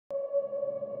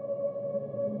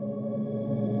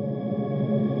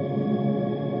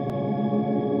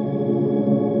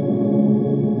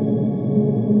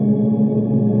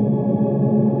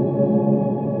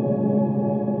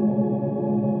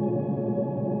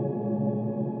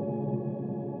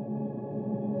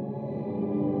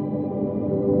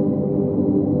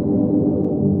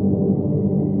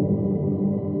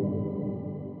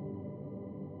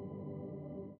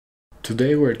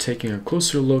Today we're taking a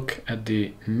closer look at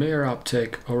the Meyer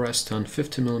Optik Oreston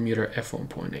 50mm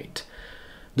f1.8.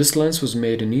 This lens was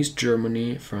made in East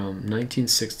Germany from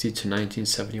 1960 to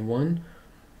 1971.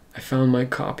 I found my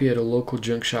copy at a local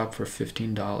junk shop for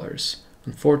 $15.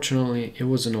 Unfortunately, it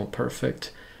wasn't all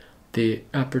perfect. The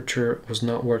aperture was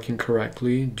not working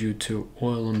correctly due to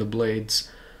oil on the blades,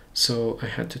 so I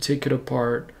had to take it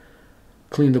apart,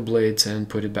 clean the blades, and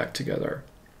put it back together.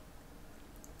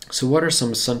 So what are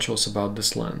some essentials about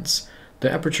this lens? The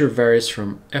aperture varies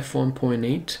from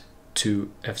f1.8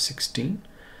 to f16.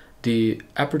 The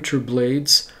aperture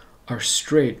blades are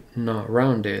straight, not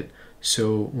rounded,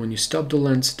 so when you stop the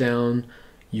lens down,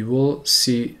 you will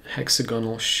see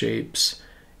hexagonal shapes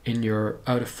in your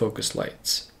out of focus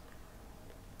lights.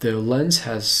 The lens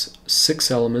has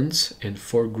 6 elements in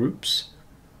 4 groups.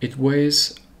 It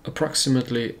weighs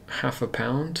approximately half a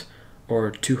pound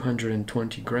or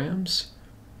 220 grams.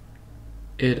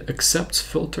 It accepts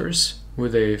filters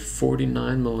with a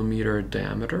 49mm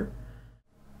diameter.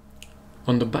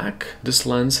 On the back, this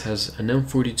lens has an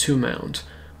M42 mount,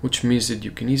 which means that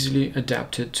you can easily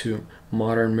adapt it to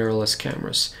modern mirrorless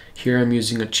cameras. Here I'm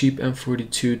using a cheap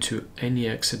M42 to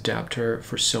NEX adapter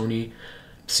for Sony.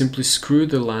 Simply screw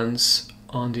the lens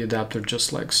on the adapter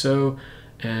just like so,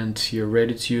 and you're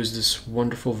ready to use this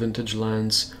wonderful vintage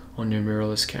lens on your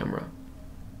mirrorless camera.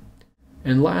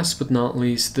 And last but not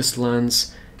least, this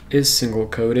lens is single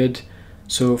coated,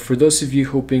 so for those of you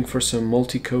hoping for some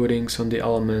multi-coatings on the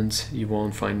elements, you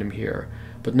won't find them here.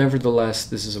 But nevertheless,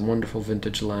 this is a wonderful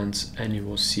vintage lens and you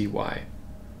will see why.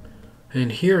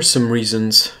 And here are some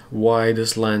reasons why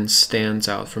this lens stands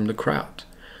out from the crowd.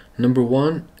 Number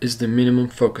 1 is the minimum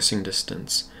focusing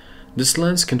distance. This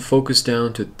lens can focus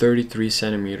down to 33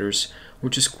 centimeters,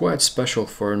 which is quite special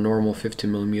for a normal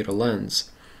 50mm lens.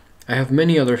 I have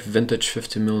many other vintage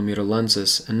 50mm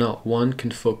lenses and not one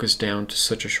can focus down to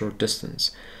such a short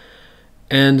distance.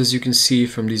 And as you can see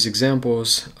from these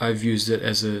examples, I've used it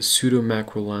as a pseudo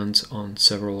macro lens on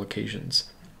several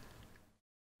occasions.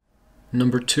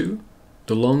 Number 2,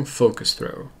 the long focus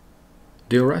throw.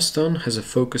 The Oreston has a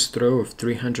focus throw of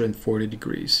 340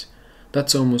 degrees.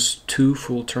 That's almost 2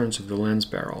 full turns of the lens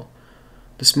barrel.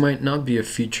 This might not be a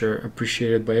feature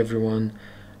appreciated by everyone,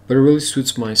 but it really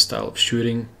suits my style of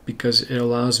shooting because it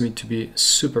allows me to be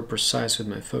super precise with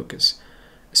my focus,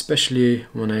 especially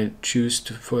when I choose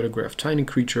to photograph tiny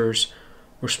creatures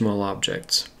or small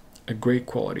objects. A great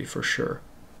quality for sure.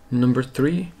 Number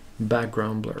 3,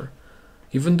 background blur.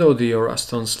 Even though the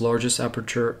Oreston's largest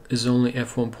aperture is only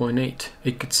f1.8,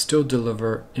 it could still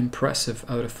deliver impressive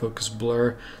out of focus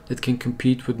blur that can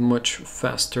compete with much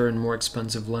faster and more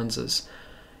expensive lenses.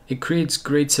 It creates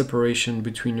great separation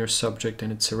between your subject and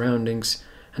its surroundings,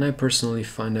 and I personally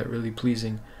find that really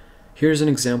pleasing. Here's an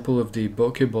example of the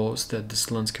bokeh balls that this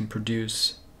lens can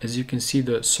produce. As you can see,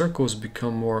 the circles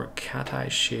become more cat-eye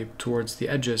shaped towards the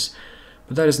edges,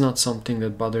 but that is not something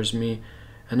that bothers me,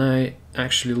 and I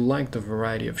actually like the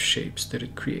variety of shapes that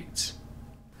it creates.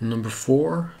 Number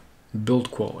 4, build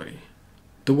quality.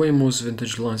 The way most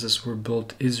vintage lenses were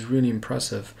built is really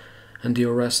impressive, and the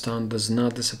Oreston does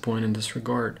not disappoint in this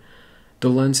regard. The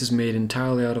lens is made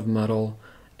entirely out of metal,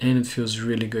 and it feels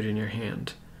really good in your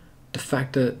hand. The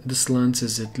fact that this lens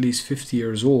is at least 50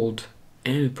 years old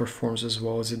and it performs as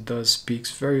well as it does speaks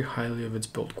very highly of its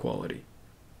build quality.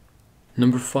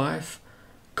 Number 5,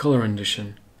 color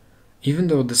rendition. Even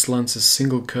though this lens is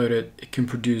single coated, it can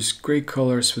produce great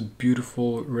colors with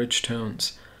beautiful, rich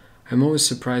tones. I'm always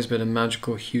surprised by the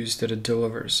magical hues that it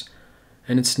delivers,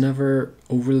 and it's never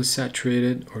overly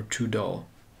saturated or too dull.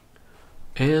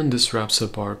 And this wraps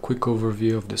up our quick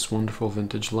overview of this wonderful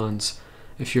vintage lens.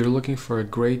 If you're looking for a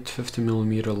great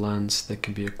 50mm lens that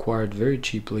can be acquired very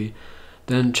cheaply,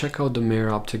 then check out the Meyer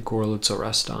Optik Görlitz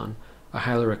Oreston. I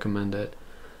highly recommend it.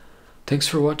 Thanks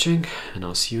for watching, and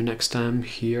I'll see you next time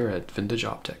here at Vintage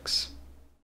Optics.